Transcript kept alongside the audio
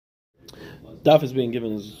Daf is being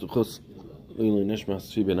given as Chus Lilu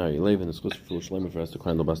Nishmas Shvi Ben Ari Levin is Chus for Shlemer for Esther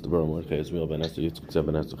Krandel Bas Deborah Mordechai Israel Ben Esther Yitzchak Zev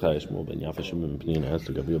Ben Esther Chai Shmuel Ben Yafa Shimon Ben Penina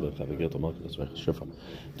Esther Gabriel Ben Chavigel Tomak Esrech Shifra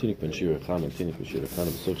Tinik Ben Shira Khan and Tinik Ben Shira Khan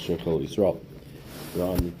of Suf Shechel Yisrael. We're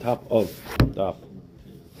on the top of Daf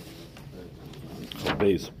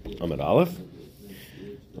Beis Amid Aleph.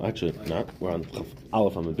 Actually, not. We're on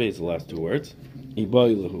Aleph Amid Beis. The last two words.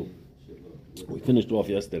 Ibai Lahu. We finished off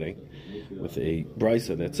yesterday with a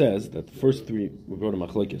brisa that says that the first three, we wrote a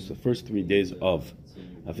machlokes, the first 3 days of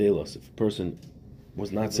Avelos, if a person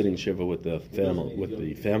was not sitting shiva with the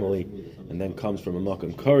family, and then comes from a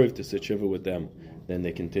makam karev to sit shiva with them, then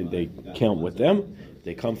they count with them. If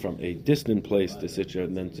they come from a distant place to sit shiva,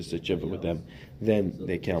 and then to sit shiva with them, then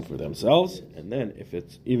they count for themselves. And then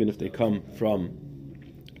even if they come from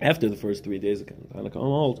after the first 3 days,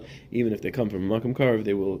 even if they come from Makam Karev,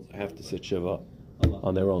 they will have to sit Shiva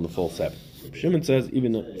on their own the full 7. Shimon says,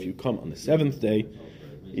 even if you come on the 7th day,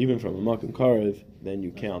 even from a Makam Karev, then you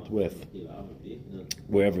count with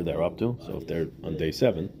wherever they're up to. So if they're on day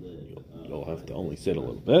 7, you'll have to only sit a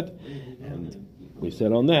little bit. And we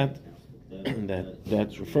said on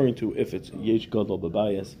that's referring to if it's Yesh Gadol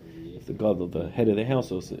Babayas, if the Gadol, the head of the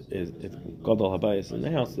household, is Gadol Habayas in the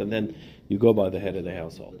house, then you go by the head of the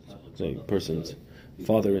household. So a person's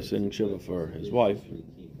father is sitting shiva for his wife,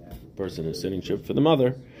 person is sitting shiva for the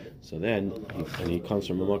mother, so then he comes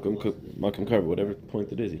from a makam karev, whatever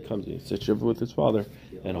point it is, he comes and he sits shiva with his father,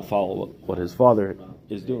 and he'll follow what his father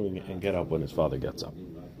is doing and get up when his father gets up.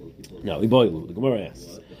 Now, the Gemara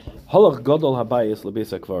asks, Halach Gadol Habayis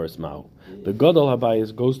leBeis HaKvaris Ma'u. The Gadol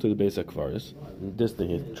Habayis goes to the Beis HaKvaris,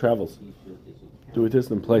 he travels to a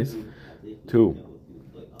distant place to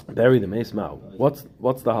bury the Meis Ma'u. What's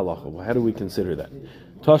the halacha? How do we consider that?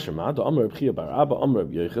 Tashema, the Amr B'chia Bar Abba, Amr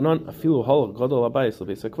B'Yochanan, Afilu Halach Gadol Habayis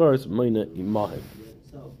leBeis HaKvaris Meina Imahim.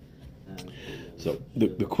 So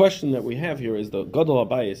the question that we have here is the Gadol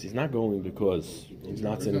Habayis, he's not going because he's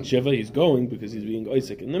not sitting Shiva, he's going because he's being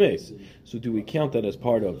Isaac in the mace. So do we count that as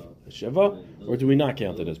part of the Shiva, or do we not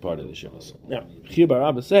count it as part of the Shiva? So now, B'chia Bar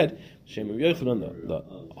Abba said, Shem Yochanan, the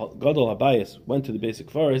Gadol Habayis went to the basic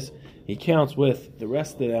forest, he counts with the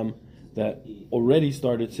rest of them that already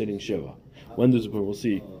started sitting Shiva. We'll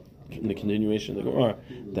see in the continuation of the Gemara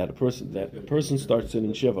that a person starts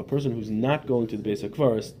sitting Shiva, a person who's not going to the basic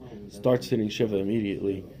forest starts sitting Shiva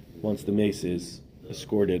immediately once the mace is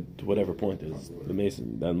escorted to whatever point is the mace,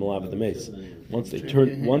 the malav of the mace. Once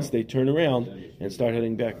they turn around and start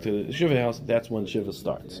heading back to the Shiva house, that's when Shiva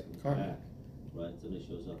starts.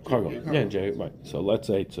 Cargo. Yeah, right. So let's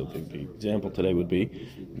say, the example today would be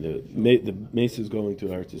the mace is going to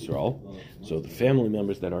Eretz Yisrael. So the family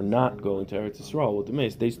members that are not going to Eretz Yisrael with the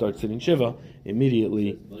mace, they start sitting Shiva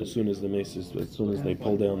immediately as soon as they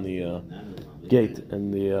pull down the gate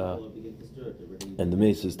and the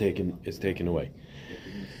mace is taken away.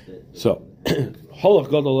 So Halach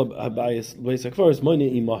Gadol Habayis Beis HaKvaris Moine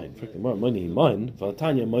Imahin. Moine Imahin.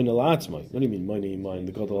 V'Tanya Moine La'atzmai. What do you mean Moine Imahin?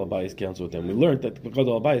 The Gadol Habayis counts with them. We learned that the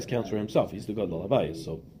Gadol Habayis counts for himself. He's the Gadol Habayis,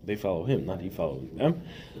 so they follow him, not he following them.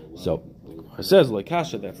 So it says like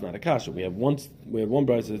kasha. That's not a kasha. We had one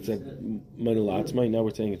brayse that said Moine La'atzmai. Now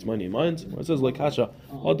we're saying it's Moine Imahin. So it says like kasha.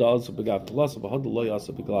 Hada also begav talasa, v'hada lo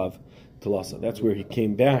yasa begav talasa. That's where he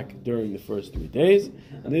came back during the first 3 days,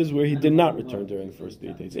 and this is where he did not return during the first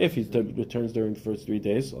 3 days. If he returns during the first 3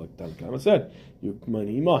 days, so like Tanakama said, you're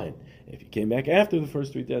money imahin. If he came back after the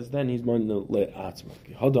first 3 days, then he's money le'atzma.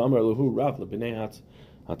 Hada amar lehu rav lebnei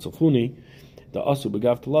hatzofuni the asu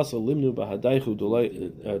begav talasa limnu b'hadaychu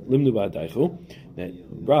that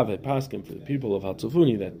Rav had paskin for the people of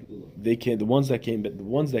Hatzofuni that the ones that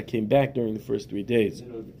came back during the first 3 days,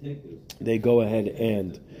 they go ahead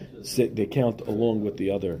and they count along with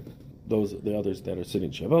the others that are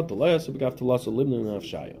sitting Shavat.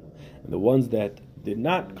 And the ones that did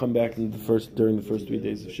not come back during the first 3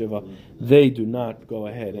 days of Shiva, they do not go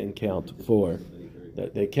ahead and count for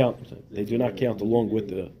that. They do not count along with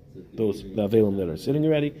the Avelim that are sitting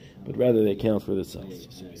already, but rather they count for themselves.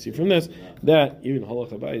 So we see from this that even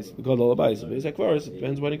Halach Habayis, the Gadol Habayis of Beis HaKvaris, it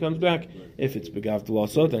depends when he comes back. If it's Begav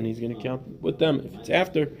Talasa, then he's going to count with them. If it's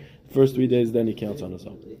after the first 3 days, then he counts on his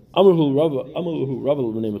own. Amaruhu Rava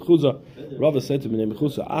B'nei Mechuza. Rava said to B'nei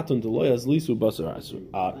Mechuza, Aton Deloyas Lisu Basar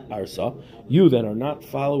Arsa. You that are not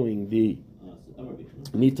following the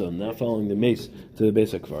Mita, not following the mace to the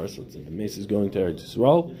Beis HaKvaris. So the mace is going to Eretz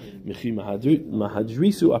Yisrael.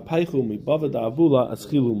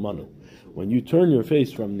 When you turn your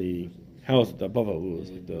face from the house, the Bava, who was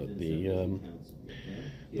like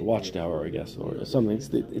watchtower, I guess, or something. It's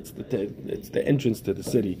the entrance to the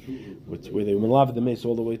city, where they lava the mace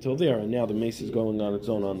all the way till there, and now the mace is going on its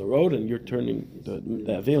own on the road, and you're turning the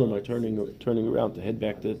Avelim are turning around to head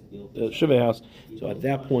back to the Shiva house. So at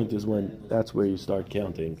that point that's where you start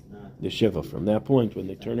counting the Shiva. From that point, when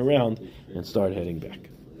they turn around and start heading back.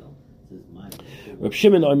 Reb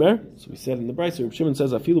Shimon Omer, so we said in the Brisa, Reb Shimon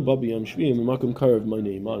says, "Afilu babi yom shviyim u'makom karev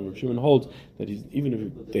ma'nei iman." Reb Shimon holds that even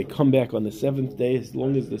if they come back on the seventh day, as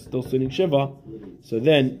long as they're still sitting Shiva, so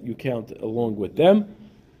then you count along with them.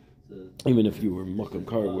 Even if you were makom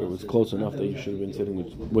karev, where it was close enough that you should have been sitting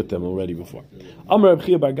with them already before. Amar Reb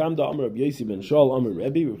Chia bar Gamda, Amar Reb Yosi ben Shaul, Amar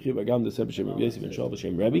Rebbe. Reb Chia bar Gamda said b'shem Reb Yosi ben Shaul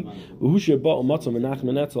b'shem Rebbe. U'hushir ba'u matzah menachem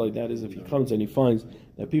enetzal. That is, if he comes and he finds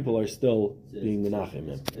that people are still being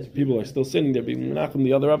menachem, if people are still sitting there being menachem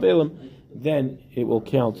the other avelim, then it will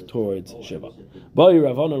count towards Shiva. Ba'i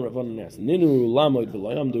Ravana asked, Ninu lamoid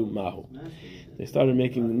v'layamdu mahu. They started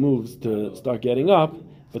making the moves to start getting up,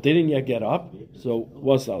 but they didn't yet get up. So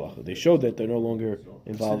what's the halacha? They showed that they're no longer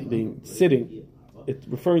involved being sitting. It's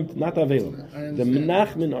referring to not avelim. The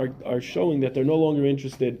menachmen are showing that they're no longer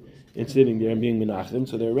interested in sitting there and being menachem.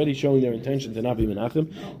 So they're already showing their intention to not be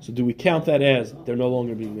menachem. So do we count that as they're no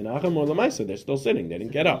longer being menachem, or lemaisa they're still sitting? They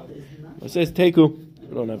didn't get up. It says teku.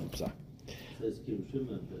 We don't have a psak.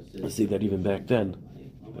 I see that even back then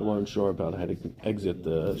they weren't sure about how to exit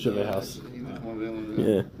the Shiva house.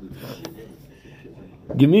 Yeah.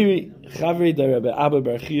 Gemiri Chavri de Rabbi Abba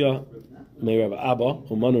bar Chia me Rabbi Abba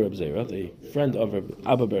Umanu Reb Zera. The friend of Rabbi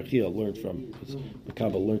Abba bar Chia learned from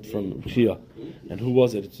Reb Chia, and who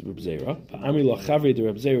was it? It's Reb Zera. Ami lo Chavri de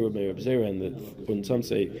Reb Zera me Reb Zera, and when some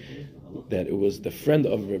say that it was the friend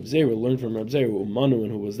of Reb Zera learned from Reb Zera Umanu,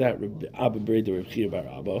 and who was that? Rabbi Abba bar Reb Chia bar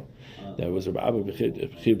Abba. That was Rabbi Abba bar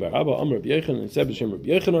Abba. Amar Reb Yochanan, and said b'shem Reb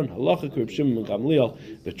Yochanan, halacha Reb Shimon Gamliel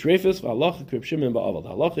b'trefus, v'halacha Reb Shimon ba'aval.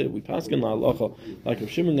 Halacha we paskin halacha like Reb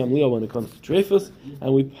Shimon Gamliel when it comes to trefus,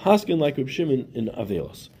 and we paskin like Reb Shimon in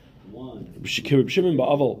avelos. Reb Shimon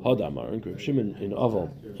ba'aval hadamar, and Reb Shimon in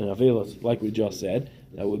aval and avelos, like we just said,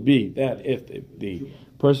 that would be that if the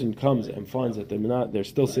person comes and finds that they're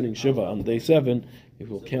still sitting Shiva on day 7, it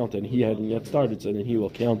will count, and he hadn't yet started, so then he will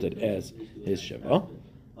count it as his Shiva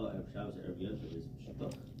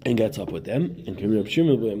and gets up with them. And Reb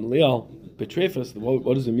Shimon Gamliel b'trefus,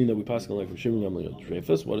 what does it mean that we pass on like Reb Shimon Gamliel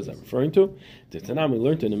b'trefus? What is that referring to? The Tanam we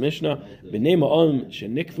learned in the Mishnah, b'nei ma'am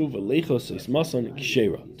shenikfu v'leichos ismasan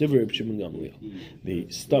k'sheira. Divrei Reb Shimon Gamliel. The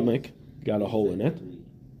stomach got a hole in it,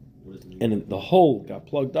 and the hole got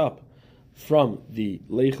plugged up from the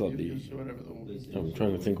leicha. I'm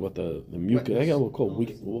trying to think what the mucus. We'll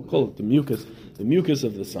call it the mucus. The mucus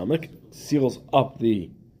of the stomach seals up the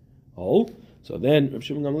hole. So then Reb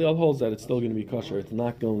Shimon Gamliel holds that it's still going to be kosher. It's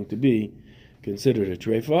not going to be considered a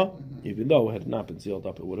treifa, even though had it not been sealed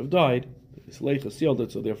up, it would have died. This leicha sealed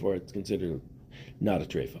it, so therefore it's considered not a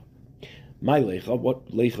treifa. My leicha, what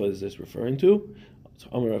leicha is this referring to? So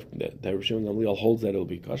Amar that Reb Shimon Gamliel holds that it'll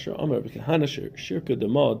be kosher. Amar b'kahana shirka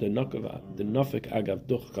dema the nafik agav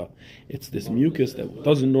duchka. It's this mucus that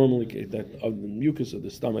doesn't normally the mucus of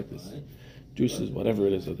the stomach, this juices, whatever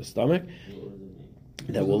it is of the stomach,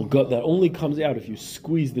 that will go, that only comes out if you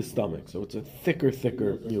squeeze the stomach. So it's a thicker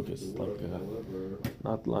mucus, like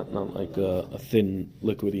not like a thin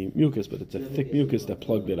liquidy mucus, but it's a thick mucus that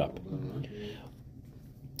plugged it up.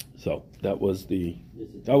 So that was the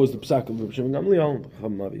psak of Reb Shimon Gamliel.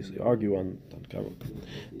 Chacham obviously argue on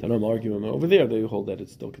Tanam arguing over there. They hold that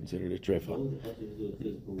it's still considered a treifa.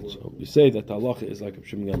 So we say that the halacha is like Reb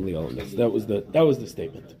Shimon Gamliel, and that was the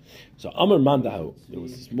statement. So Amar Mandahu, there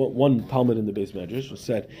was one Talmud in the base medrash who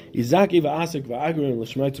said, "Izaki va'asik va'agrin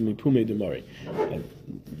l'shmaitu mipume demari."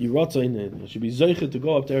 You should be zeicha to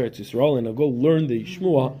go up to Eretz Yisrael and go learn the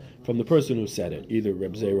shmua from the person who said it, either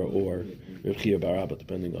Reb Zera or Reb Chia bar Abba,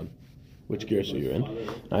 depending on which gersa you're in,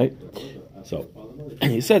 right? So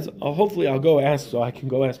he says, hopefully I'll go ask, so I can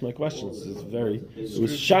go ask my questions. It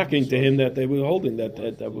was shocking to him that they were holding that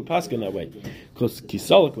were paskin that way. Because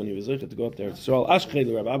Kisalek, when he was to go up there, so Ashkei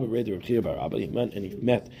Reb Abba Reb Chia bar Abba, he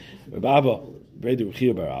met Reb Abba Reb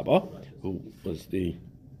Chia bar Abba, who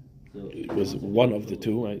was one of the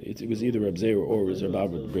two. Right? It was either Reb Zera or Reb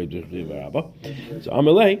Abba Reb Chia bar Abba. So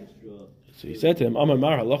Amalei. So he said to him, Amar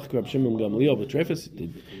Mar halach Reb Shimon Gamliel b'trefus.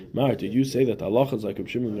 Did you say that halacha is like Reb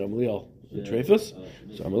Shimon Gamliel b'trefus?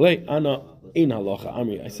 So Amalei, Ana ein halacha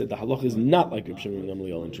Amri. I said the halacha is not like Reb Shimon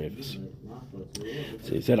Gamliel in trefus.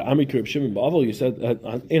 So he said, Amri Reb Shimon ba'aval. You said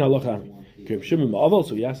ein halacha Amri. Reb Shimon ba'aval.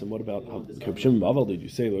 So he asked him, what about Reb Shimon ba'aval? Did you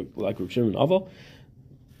say like Reb Shimon ba'aval?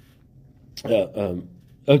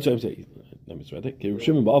 I misread it. Reb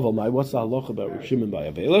Shimon ba'aval mai. What's the halacha about Reb Shimon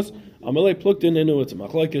by Avelos? Amalei plucked in into it's a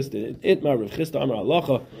machlokes. It ma Reb Chisda amar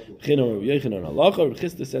halacha. Chinam Reb Yochanan halacha. Reb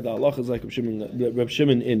Chisda said the halacha is like Reb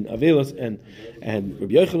Shimon in Avelos, and Reb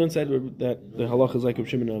Yochanan said that the halacha is like Reb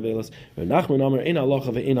Shimon in Avelos. Reb Nachman amar ein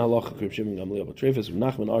halacha ve'ein halacha Reb Shimon gamliel b'Trefus. Reb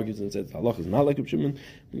Nachman argues and says the halacha is not like Reb Shimon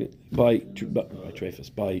by Trefus,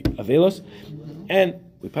 by Avelos, and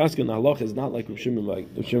we pass in the halacha is not like Reb Shimon by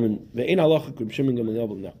Reb Shimon. Ve'ein halacha Reb Shimon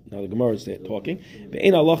gamliel. Now the Gemara is talking.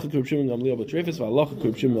 Ve'ein halacha Reb Shimon gamliel b'Trefus. V'halacha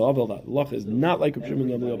Reb Shimon ba'avel. That halacha is not like Reb Shimon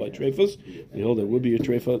gamliel by Trefus. We hold there would be a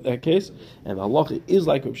Trefa that case, and the halacha is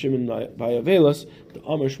like Reb Shimon by Avelos. The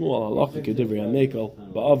Amar Shmuel halacha kedivri hamekel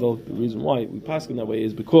ba'avel. The reason why we pass in that way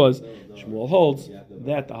is because Shmuel holds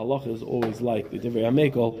that the halacha is always like the divri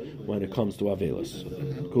hamekel when it comes to Avelos. So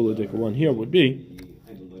the kula one here would be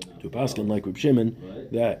to paskin like Reb Shimon,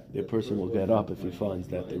 that the person will get up if he finds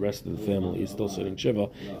that the rest of the family is still sitting shiva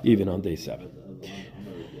even on day 7.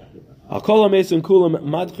 Al kol hamesim kulam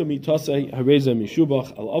madcha mitasei hareza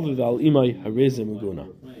mishubach al aviv al imai hareza muguna.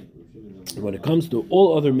 When it comes to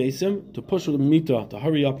all other mesim, to push the mita, to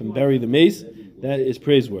hurry up and bury the mace, that is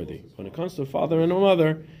praiseworthy. When it comes to father and a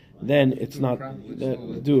mother, then it's not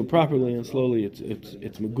do it properly and slowly.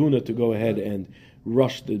 It's maguna to go ahead and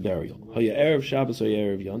rush the burial. Haya erev Shabbos or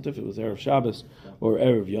erev Yontif. It was erev Shabbos or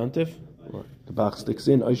erev Yontif. Or the Bach sticks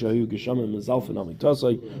in Aishahu Geshamim Mezalfin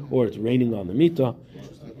Amitasai, or it's raining on the mita.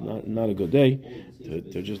 Not a good day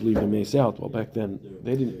to just leave the mace out. Well, back then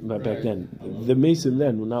they didn't. Back then the mason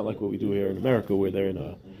then were not like what we do here in America, where they're in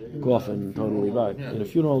a coffin totally by. In a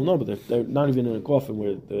funeral, no, but they're not even in a coffin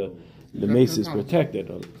where the mace is protected.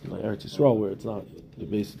 Like Eretz Yisrael, where it's not the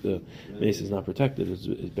mace is not protected, it's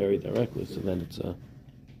buried directly. So then it's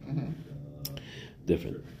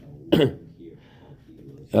different.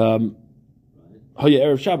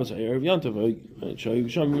 Erev Shabbos, Erev Yontif,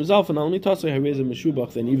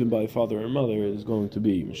 then even by a father or mother it is going to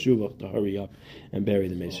be meshubach to hurry up and bury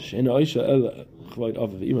the mace. And Aisha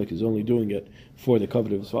Imak is only doing it for the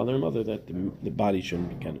covenant of his father and mother, that the body shouldn't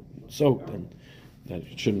be kind of soaked and that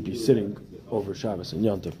it shouldn't be sitting over Shabbos and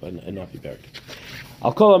Yontif and not be buried.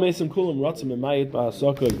 I'll call Amesim Kulam Ratzim and Mayit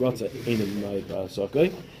Ba'asakoi, Ratza Einim Mayit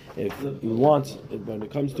Ba'asakoi. If he wants, when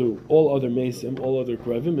it comes to all other Mesim, all other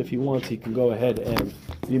Krevim, if he wants, he can go ahead and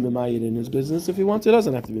be Mamayit in his business. If he wants, he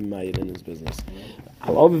doesn't have to be Mamayit in his business.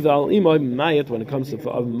 When it comes to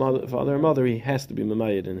father and mother, he has to be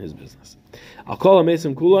Mamayit in his business. I'll call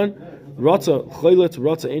Amesim Kulan, Ratza Choylet,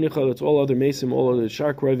 Ratza Einim Choylet, all other Mesim, all other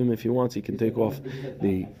Shar Krevim, if he wants, he can take off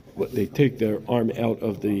they take their arm out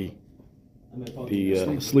of the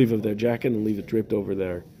sleeve of their jacket and leave it draped over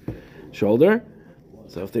their shoulder.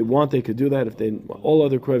 So if they want, they could do that. All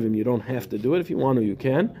other krevim, you don't have to do it. If you want to, you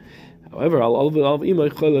can. However,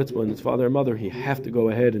 when it's father and mother, you have to go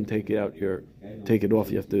ahead and take it off.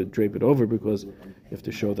 You have to drape it over because you have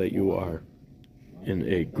to show that you are in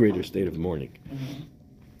a greater state of mourning.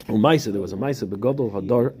 There was a Maisa begadol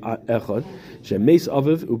hadar echad shemeis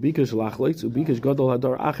aviv ubikash lachleitz ubikash gadol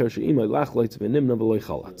hadar acher sheimay lachleitz v'nimna v'loy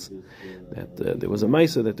chalatz. That there was a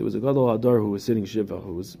Maisa that there was a gadol hadar who was sitting shiva,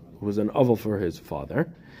 who was an aval for his father,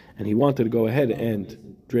 and he wanted to go ahead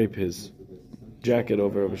and drape his jacket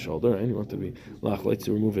over his shoulder, and he wanted to be lachleitz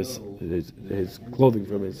to remove his clothing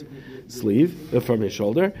from his sleeve, from his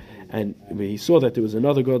shoulder. And he saw that there was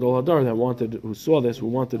another gadol hadar who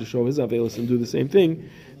wanted to show his avelis and do the same thing.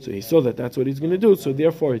 So he saw that that's what he's going to do. So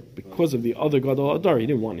therefore, because of the other gadol hadar, he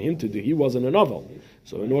didn't want him to do. He wasn't an aval.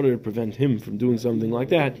 So in order to prevent him from doing something like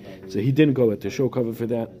that, so he didn't go to show cover for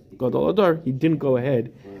that gadol hadar. He didn't go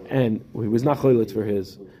ahead, and he was not choylitz for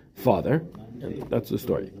his father. And that's the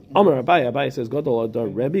story. Amar Abaye says, Gadol Hadar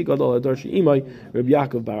Rebbe, Gadol Hadar She'imai, Reb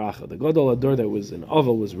Yaakov Baracha. The Gadol Hadar that was in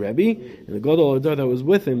Aval was Rebbe, and the Gadol Hadar that was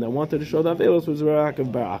with him that wanted to show the Avelos was Reb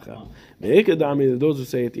Yaakov Baracha. Me'ikadami, those who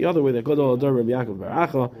say it the other way, the Gadol Hadar Reb Yaakov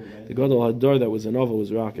Baracha, the Gadol Hadar that was in Aval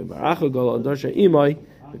was Reb Yaakov Baracha, Gadol Hadar She'imai,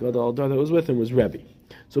 the Gadol Hadar that was with him was Rebbe.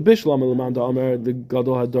 So Bishlam Elamanda Amar, the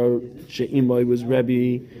Gadol Hadar She'imai was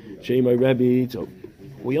Rebbe, She'imai Rebbe. So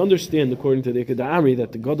we understand, according to the Ikeda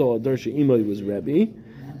that the Gadol Hadar She'imai was Rebbe,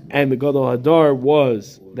 and the Gadol Hadar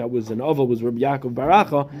that was an Aval was Reb Yaakov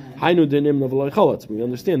Baracha. Hainu dinim v'loy chalatz. We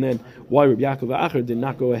understand then why Reb Yaakov Baracha did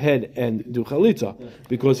not go ahead and do chalitza,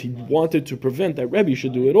 because he wanted to prevent that Rebbe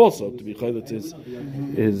should do it also, to be chalitz his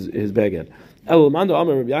beged. El Mando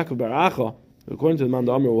Amar Reb Yaakov Baracha. According to the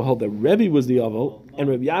Mando Amar, we hold that Rebbe was the Aval, and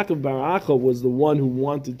Reb Yaakov Baracha was the one who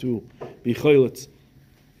wanted to be chalitz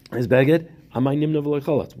his beged.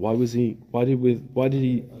 Why was he? Why did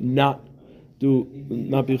he not be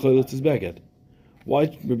choylitz his beged? Why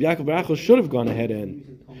Rabbi Yaakov Baracha should have gone ahead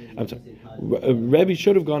and Rebbe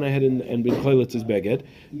should have gone ahead and been choylitz his beged.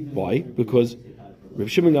 Why? Because Reb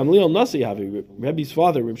Shimon Gamliel Nasi Havi. Rebbe's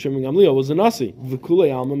father, Reb Shimon Gamliel, was a Nasi.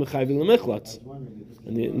 V'kulei alma mechayvi lemechlatz.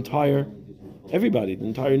 And the entire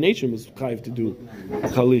nation was chayiv to do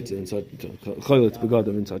chalitz in such choylitz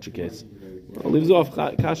begadim in such a case. Well, leaves off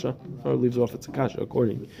kasha, or leaves off it's a kasha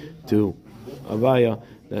according to Avaya.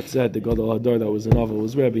 That said, the Gadol Hador that was in Ava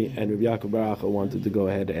was Rebbe, and Rabbi Yaakov Baracha wanted to go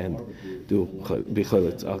ahead and do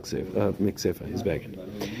Bicholitz Miksefa, his beged.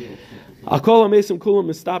 Akol Amesim Kulam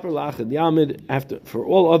Mistaper Lachad Yamid. After for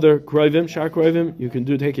all other Kroivim, Shar Kroivim, you can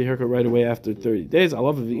take a haircut right away after 30 days. For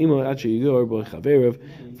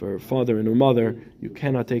father and mother, you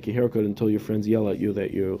cannot take a haircut until your friends yell at you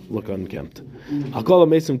that you look unkempt. Akol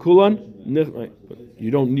Amesim Kulan.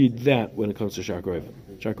 You don't need that when it comes to Shar Kroivim.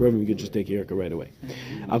 Shar Kroivim, you can just take a haircut right away.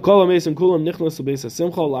 Akol Amesim Kulam Nichnas Beis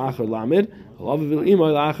Simcha Lachar Lamid.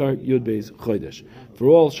 For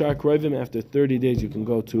all Shar Kroivim, after 30 days you can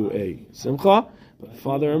go to a Simcha, but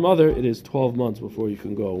father and mother, it is 12 months before you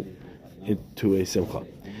can go into a Simcha.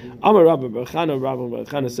 Amar Rabbi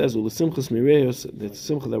Barchana says, the Simchas Mireus, the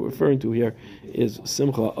Simcha that we're referring to here is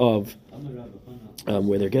Simcha of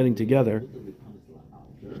where they're getting together.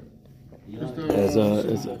 They're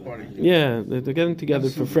getting together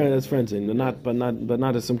as friends, and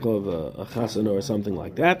not a simcha of a chasana or something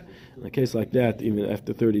like that. In a case like that, even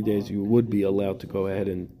after 30 days, you would be allowed to go ahead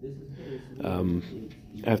and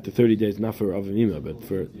after 30 days, not for avimima, but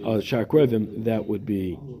for Shar Kroivim, that would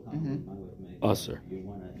be aser.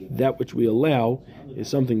 That which we allow is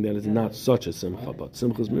something that is not such a simcha, but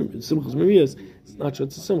simchas marias, it's not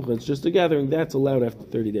such a simcha. It's just a gathering that's allowed after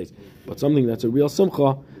 30 days. But something that's a real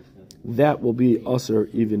simcha, that will be aser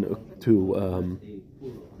even to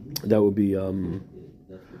that would be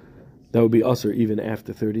aser even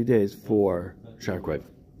after 30 days for Shar Kroivim.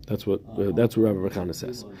 That's what Rabbi Barchana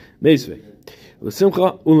says. Meisvei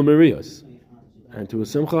l'simcha u'lemarias, and to a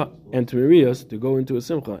simcha and to marias, to go into a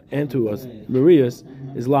simcha and to a marias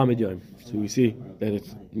is lamed yom. So we see that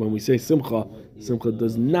it's when we say simcha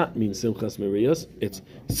does not mean simchas marias. It's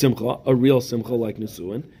simcha, a real simcha like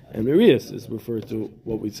Nisuin, and marias is referred to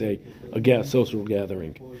what we say a social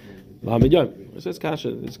gathering. Lamed yom. It says kasha.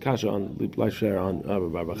 It's kasha on Leishar on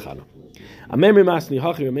Rabbi Chana. A memory masni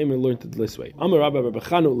hachi. A memory learned it this way. Amar Rabbi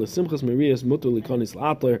Chana lesimchas marias mutter likonis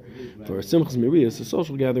latler. For a simchas marias, a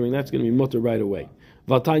social gathering, that's going to be mutter right away.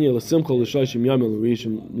 Vatanya lesimcha l'shloshim yom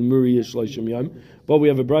l'marias shloshim yom. But we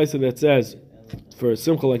have a brisa that says for a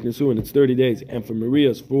simcha like Nisuin it's 30 days, and for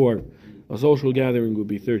marias for a social gathering would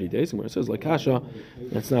be 30 days. And where it says like kasha,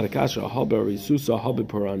 that's not a kasha. Haba risusa, haba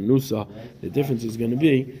paranusa. The difference is going to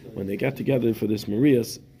be when they get together for this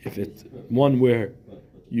marias. If it's one where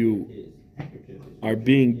you are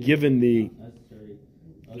being given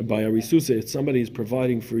by a risusa, it's somebody who's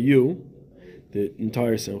providing for you the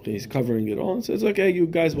entire simcha. He's covering it all and says, "Okay, you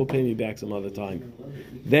guys will pay me back some other time."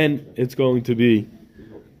 Then it's going to be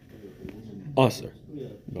aser.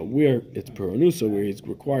 But where it's paranusa, where he's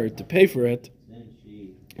required to pay for it,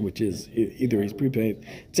 which is either he's prepaying,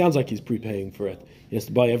 it sounds like he's prepaying for it. He has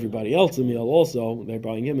to buy everybody else a meal also. They're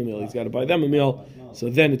buying him a meal. He's got to buy them a meal. So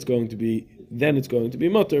then it's going to be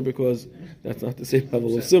mutter, because that's not the same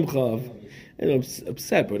level of simcha. And I'm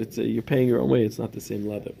upset, but it's you're paying your own way. It's not the same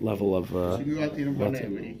level of. So you got the but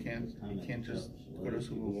you can't just go to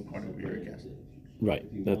Super Bowl party with your guest. Right,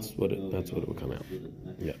 that's what it will come out.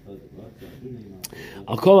 Yeah.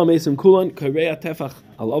 I'll call Mason Kulan Kareya Tefach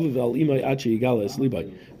Al Aviv Al Imay Achi Yigala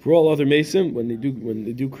Eslibai. For all other Mason, when they do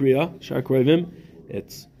Kriya Shar Kroivim,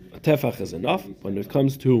 it's a tefach is enough. When it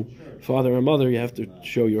comes to father and mother, you have to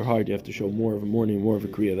show your heart. You have to show more of a mourning, more of a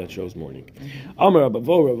kriya that shows mourning. Amar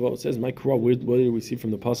Ravo says, "My kriya." What do we see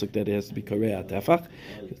from the pasuk that it has to be kareya tefach?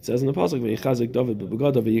 It says in the pasuk, "Veichazik David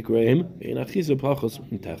b'begadav v'yikreim ve'inachizu pachos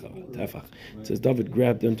tefach." It says David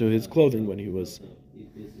grabbed into his clothing when he was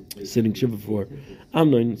sitting shiva for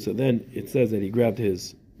Amnon. So then it says that he grabbed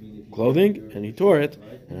his clothing and he tore it.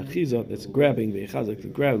 And achiza, that's grabbing. Veichazik, the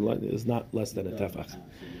grab is not less than a tefach.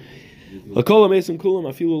 For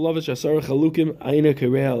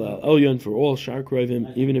all Shar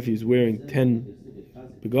Kroivim, even if he's wearing 10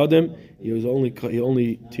 begadim, he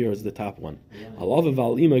only tears the top one. Father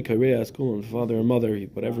and mother,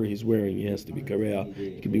 whatever he's wearing, he has to be kareya.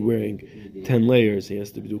 He can be wearing 10 layers. He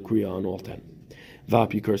has to do kriya on all 10.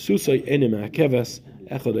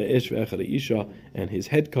 And his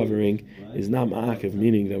head covering is not ma'akev,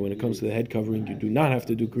 meaning that when it comes to the head covering, you do not have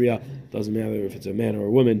to do kriya. Doesn't matter if it's a man or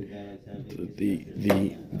a woman. The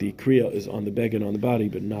kriya is on the beged on the body,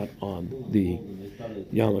 but not on the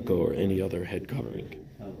yarmulke or any other head covering.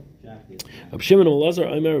 Reb Shimon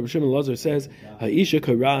Elazar says, "Ha'isha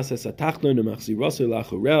karas es atachnon u'machzirasa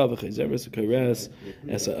la'achoreh v'chayzeres karas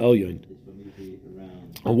es ha'elyon."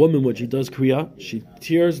 A woman, when she does kriya, she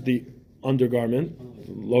tears the undergarment,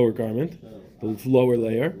 lower garment, the lower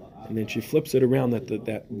layer, and then she flips it around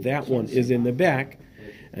that one is in the back,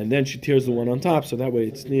 and then she tears the one on top, so that way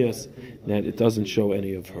it's nias that it doesn't show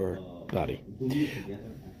any of her body.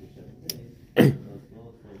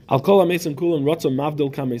 Al kol hamesim kulan rotza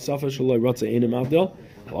mavdil kamei safa shaloi rotza eina mavdil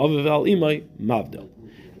avavel imai mavdil.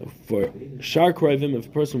 For shar kroivim, if a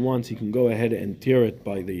person wants, he can go ahead and tear it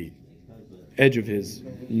by the edge of his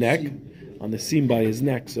neck, on the seam by his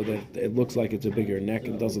neck, so that it looks like it's a bigger neck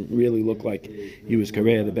and doesn't really look like he was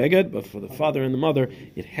kareya the beged. But for the father and the mother,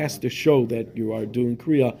 it has to show that you are doing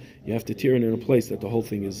kriya. You have to tear it in a place that the whole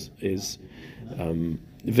thing is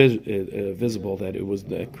visible, that it was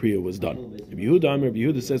the kriya was done. Rabbi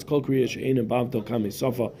Yehuda says, "Kol kriya she'eina bavdel kamei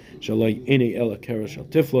safa shalai ene ela kera shal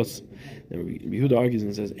tiflos." Rabbi Yehuda argues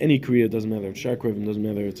and says, any kriya, doesn't matter if shakrivim, doesn't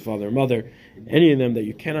matter if it's father or mother, any of them that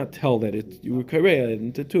you cannot tell that you were kareya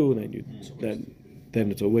into two, then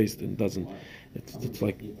it's a waste and doesn't. It's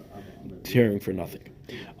like tearing for nothing.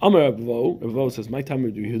 Amar Ravo says, "My time,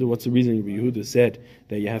 Rabbi Yehuda. What's the reason Rabbi Yehuda said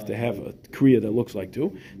that you have to have a kriya that looks like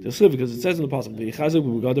two? Because it says in the pasuk, it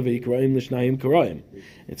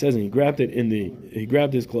says, and he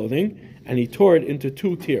grabbed his clothing and he tore it into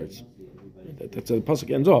two tiers. That's how the pasuk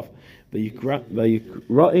ends off. Now,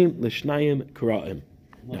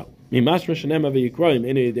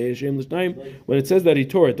 when it says that he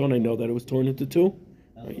tore it, don't I know that it was torn into two?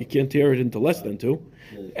 You can't tear it into less than two.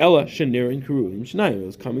 Ella shenerin karuim shnayim. It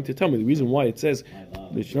was coming to tell me the reason why it says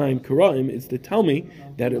l'shnayim karaim is to tell me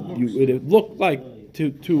that it looked like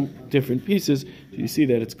two different pieces. So you see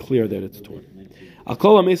that it's clear that it's torn. Al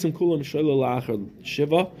kol hamesim kulam shoyla la'achar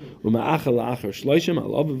shiva u'ma'achar la'achar shloishim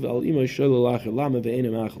al aviv al imay shoyla la'achar lama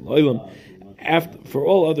ve'enim achar lo'ilam. For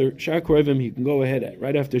all other shakrevim, you can go ahead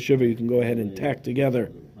right after shiva. You can go ahead and tack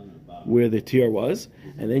together where the tear was,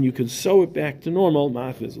 and then you can sew it back to normal.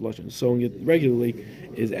 Sewing it regularly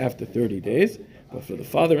is after 30 days. But for the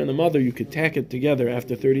father and the mother, you could tack it together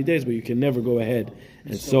after 30 days, but you can never go ahead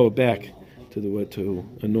and sew it back to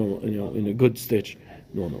a normal, in a good stitch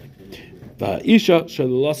normally. Isha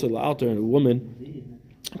shalulasa la'alter, and a woman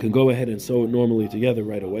can go ahead and sew it normally together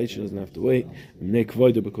right away. She doesn't have to wait.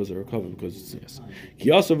 Because of her cover, because it's yes.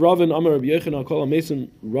 Kiyasav Ravin Amar Rabbi Yochanan Kol Mason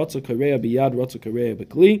Ratza Kareya Biyad Ratza Kareya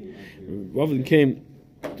Bekli. Ravin came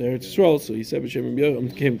to Eretz Yisrael, so he said B'Shem Rabbi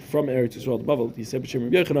Yochanan, came from Eretz Yisrael to Bavel. He said B'Shem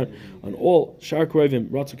Rabbi Yochanan on all Shar Kareivim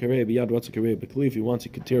Ratza Kareya Biyad Ratza Kareya Bekli. If he wants, he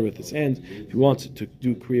could tear with his hands. If he wants to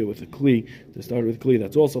do kriya with a kli, to start with kli,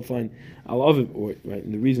 that's also fine. Right,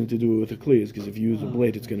 and the reason to do it with a kli is because if you use a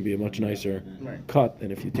blade, it's going to be a much nicer cut than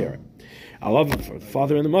if you tear it. I love it for the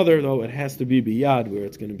father and the mother, though it has to be biyad, where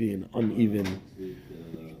it's going to be an uneven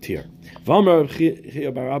tear. And all other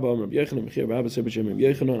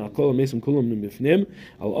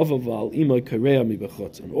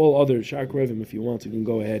shakrevim, if you want, you can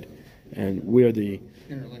go ahead and wear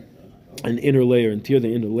an inner layer and tear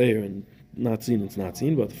the inner layer, and not seen, it's not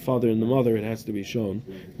seen, but the father and the mother, it has to be shown.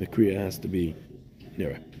 The kriya has to be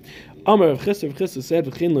near it. Amar of Chisda said,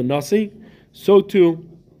 "V'chin l'nasi." So too,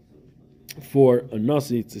 for a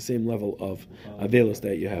nasi, it's the same level of avelis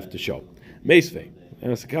that you have to show. Meisvei,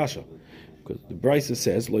 and it's a kasha, because the Brisa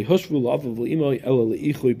says, "Lo yushvu la'avav l'imoi ela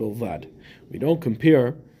le'ichui belvad." We don't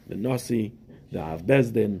compare the nasi, the av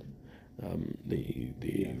bezdin, the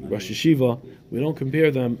Rosh Yeshiva. We don't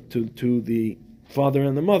compare them to the father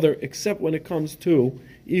and the mother, except when it comes to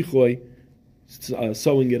ichoy,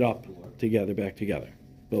 sewing it up together, back together.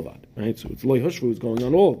 Bilvad, right? So it's loy hushvu is going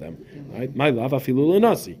on all of them, right? My lava filul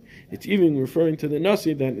nasi. It's even referring to the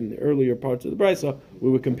nasi that in the earlier parts of the brisa we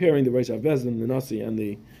were comparing the brisa of Bezdin, the nasi, and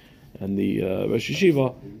the Rosh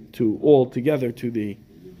Yeshiva to all together to the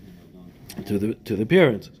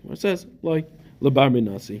parents. Where it says like lebar min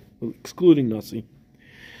nasi, excluding nasi.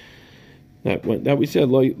 That we said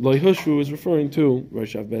loy hushvu is referring to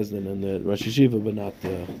Rosh Bezdin and the Rosh Yeshiva, but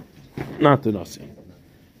not the nasi.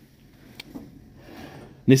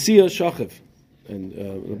 Nisiya Shachiv and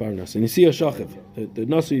Lebar Nasi. Nisiya Shachiv, the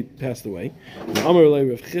Nasi passed away. Amar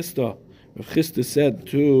Rav Chisda said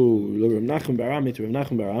to Rav Nachum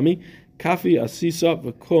Barami, Kafi Asisa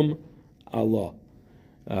v'kum Allah.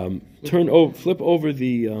 Flip over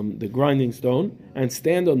the grinding stone and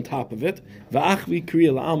stand on top of it. Va'achvi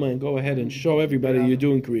kriya la'alma, and go ahead and show everybody you're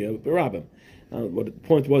doing kriya b'rabim. What the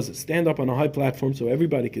point was, stand up on a high platform so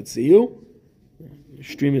everybody could see you.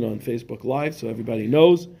 Stream it on Facebook Live so everybody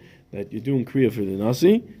knows that you're doing kriya for the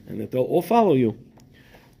nasi and that they'll all follow you.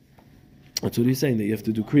 That's what he's saying, that you have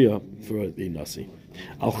to do kriya for the nasi.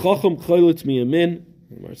 Al chacham choylitz miyamin.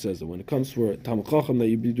 Where it says that when it comes for Talmid Chacham that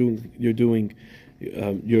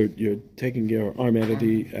you're taking your arm out of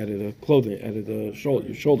the clothing, out of the shoulder,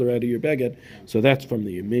 your shoulder out of your beged. So that's from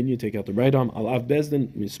the yamin. You take out the right arm. Al av bezdin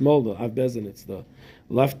mismol. The av bezdin, it's the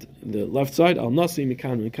left side. Al nasi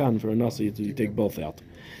mikan for a nasi, you take both out.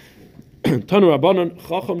 Tanu Rabbanon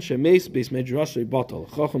Chacham shemeis beis medrash batal.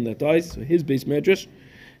 Chacham that dies, so his beis medrash.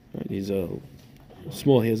 Right, he has a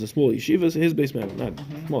small yeshiva, so his base man, not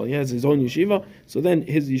small, he has his own yeshiva, so then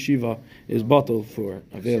his yeshiva is bottled for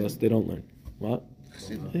Avelis, they don't learn. What?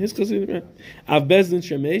 His Chassidim, Av Bezdin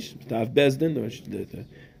Shemesh, the Av Bezdin, the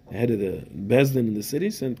head of the Bezdin in the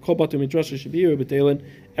cities, and Kol Batum Midrash Shabir, B'Telin,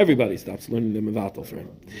 everybody stops learning the Mevatel for him.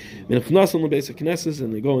 And they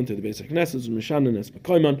go into the basic Knesses, Mishanan es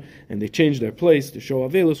Mekoiman, and they change their place to show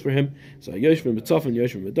Avelis for him. So Yoshvim B'Tzafin,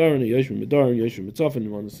 Yoshvim B'Daran, Yoshvim B'Daran, Yoshvim B'Tzafin.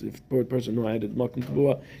 If the person who had Makom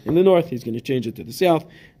Tabua in the north, he's going to change it to the south.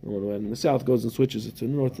 And one in the south goes and switches it to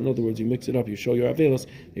the north. In other words, you mix it up, you show your Avelis,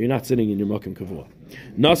 and you're not sitting in your Makom Kavua.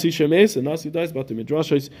 Nasi Shemes, and Nasi dies, Batum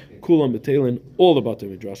Midrashis, Kulam B'Telin, all the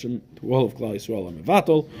Batum Midrashim, to all of Klal Yisrael and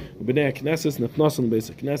Mevatel, B'nei Knesses, Nefnasim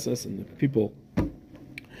Basic Knesses, and the people,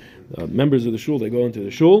 members of the shul, they go into the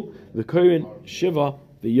shul. The Kohen Shiva,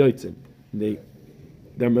 the Yotzin, they're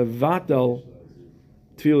Mevatel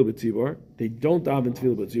Tefillah B'Tzibor. They don't daven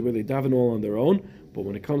Tefillah B'Tzibor. They daven all on their own. But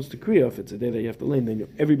when it comes to Kriya, if it's a day that you have to lane, then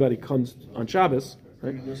everybody comes on Shabbos.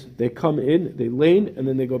 Right? They come in, they lane, and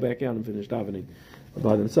then they go back out and finish davening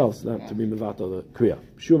by themselves, not to be Mevatel the Kriya.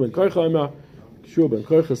 Shua ben Korcha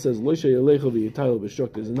says, you're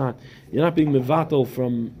not being mevatel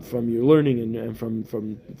from your learning and from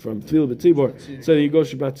Tefillah B'Tzibor. So you go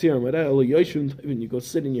Shabbat Tzir and you go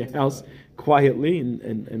sit in your house quietly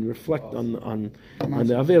and reflect on the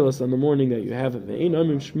Avelis on the morning that you have it.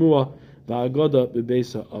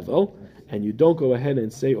 And you don't go ahead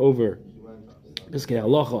and say over Piskei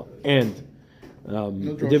Halacha and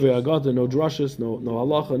Divrei Agada, no drashas, no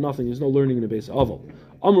halacha, nothing. There's no learning in the base of Aval.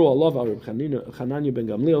 Amru Allah Chananya ben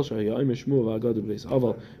Gamliel Shahiyah Shmu v'Agada b'Beis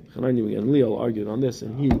Aval. Chananya ben Gamliel argued on this,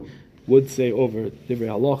 and he would say over Divrei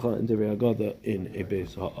Halacha and Divrei Agada in a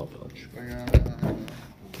Beis Ha'aval.